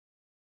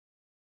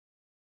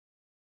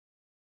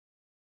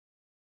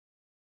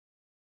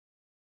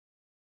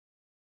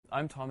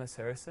I'm Thomas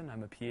Harrison.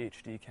 I'm a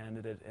PhD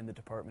candidate in the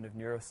Department of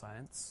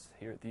Neuroscience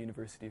here at the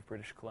University of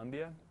British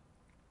Columbia.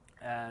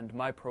 And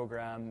my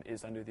program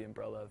is under the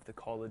umbrella of the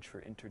College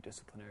for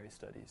Interdisciplinary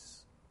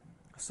Studies.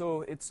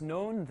 So it's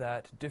known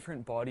that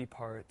different body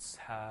parts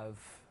have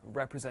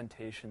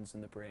representations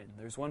in the brain.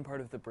 There's one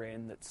part of the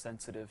brain that's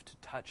sensitive to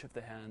touch of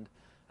the hand,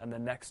 and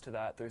then next to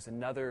that there's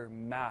another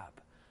map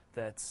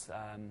that's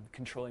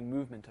controlling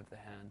movement of the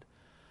hand.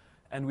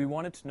 And we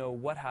wanted to know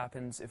what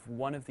happens if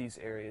one of these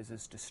areas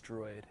is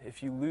destroyed.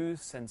 If you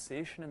lose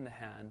sensation in the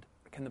hand,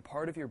 can the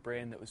part of your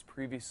brain that was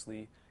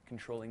previously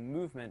controlling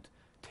movement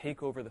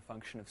take over the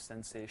function of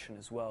sensation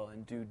as well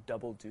and do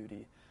double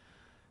duty?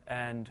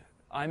 And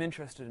I'm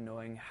interested in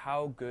knowing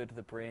how good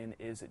the brain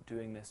is at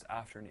doing this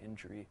after an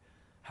injury,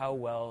 how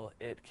well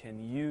it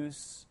can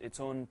use its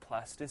own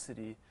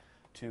plasticity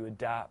to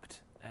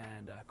adapt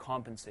and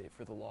compensate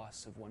for the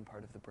loss of one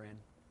part of the brain.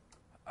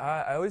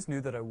 I always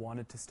knew that I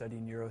wanted to study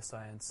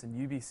neuroscience, and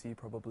UBC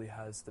probably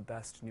has the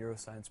best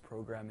neuroscience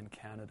program in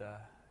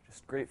Canada.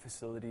 Just great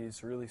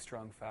facilities, really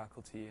strong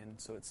faculty, and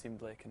so it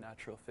seemed like a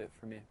natural fit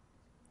for me.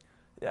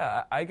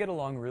 Yeah, I get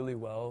along really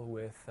well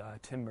with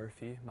Tim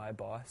Murphy, my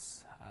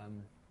boss.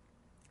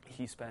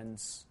 He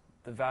spends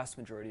the vast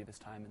majority of his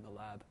time in the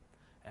lab,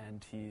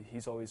 and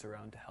he's always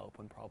around to help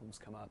when problems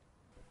come up.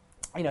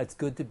 You know, it's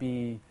good to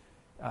be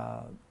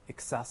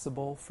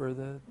accessible for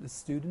the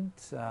student,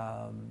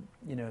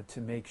 you know,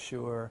 to make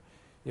sure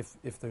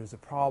if there's a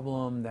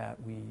problem that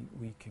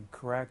we can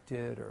correct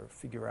it or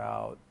figure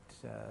out,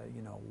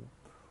 you know,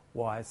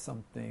 why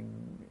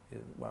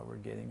we're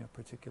getting a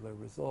particular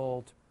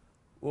result.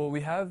 Well,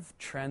 we have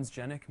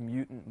transgenic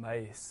mutant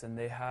mice, and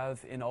they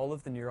have in all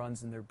of the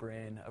neurons in their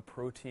brain a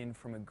protein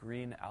from a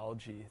green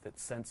algae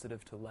that's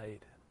sensitive to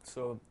light.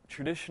 So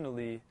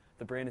traditionally,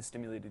 the brain is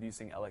stimulated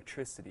using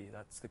electricity.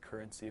 That's the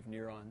currency of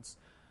neurons.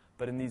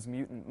 But in these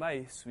mutant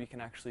mice, we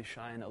can actually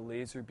shine a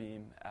laser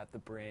beam at the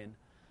brain,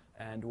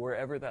 and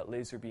wherever that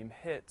laser beam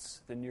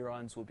hits, the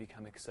neurons will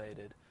become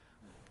excited.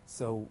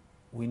 So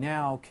we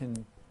now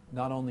can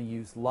not only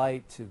use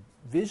light to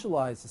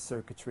visualize the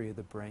circuitry of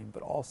the brain,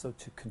 but also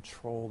to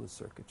control the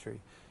circuitry.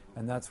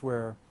 And that's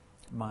where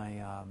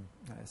my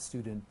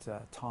student,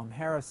 Tom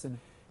Harrison,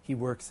 he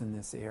works in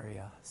this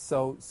area.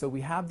 So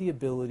we have the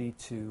ability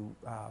to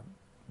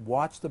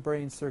watch the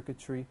brain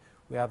circuitry.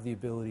 We have the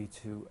ability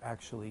to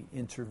actually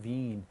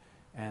intervene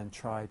and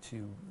try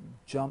to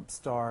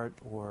jumpstart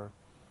or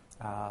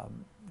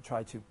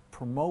try to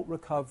promote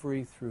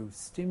recovery through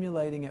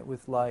stimulating it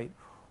with light,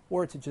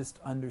 or to just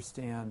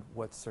understand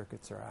what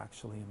circuits are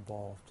actually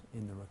involved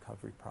in the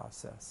recovery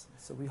process.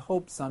 So we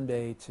hope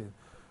someday to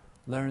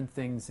learn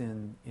things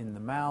in the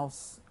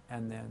mouse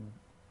and then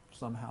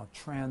somehow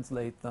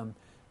translate them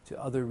to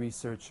other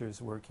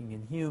researchers working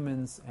in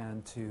humans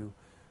and to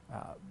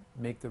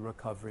make the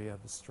recovery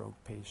of a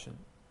stroke patient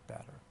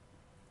better.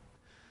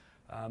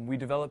 We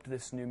developed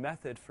this new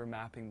method for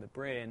mapping the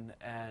brain,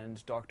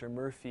 and Dr.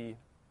 Murphy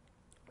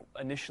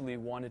initially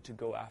wanted to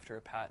go after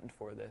a patent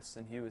for this,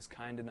 and he was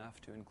kind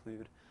enough to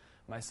include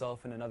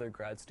myself and another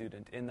grad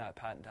student in that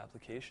patent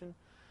application.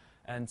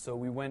 And so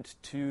we went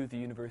to the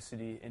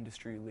University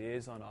Industry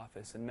Liaison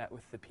Office and met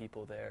with the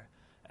people there,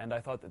 and I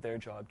thought that their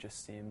job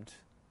just seemed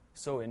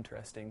so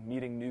interesting,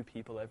 meeting new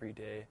people every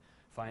day,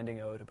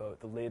 finding out about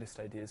the latest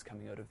ideas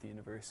coming out of the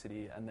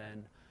university, and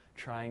then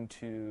trying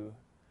to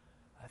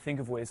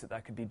think of ways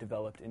that could be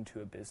developed into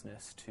a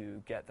business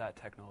to get that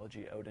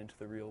technology out into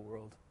the real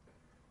world.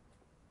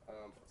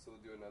 So we'll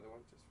do another one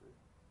just for you.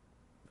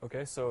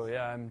 Okay, so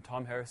yeah, I'm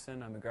Tom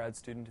Harrison. I'm a grad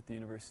student at the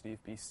University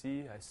of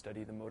BC. I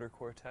study the motor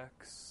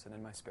cortex, and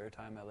in my spare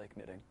time I like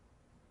knitting.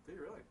 Do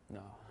you really?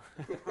 No.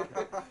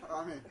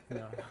 I mean...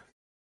 No.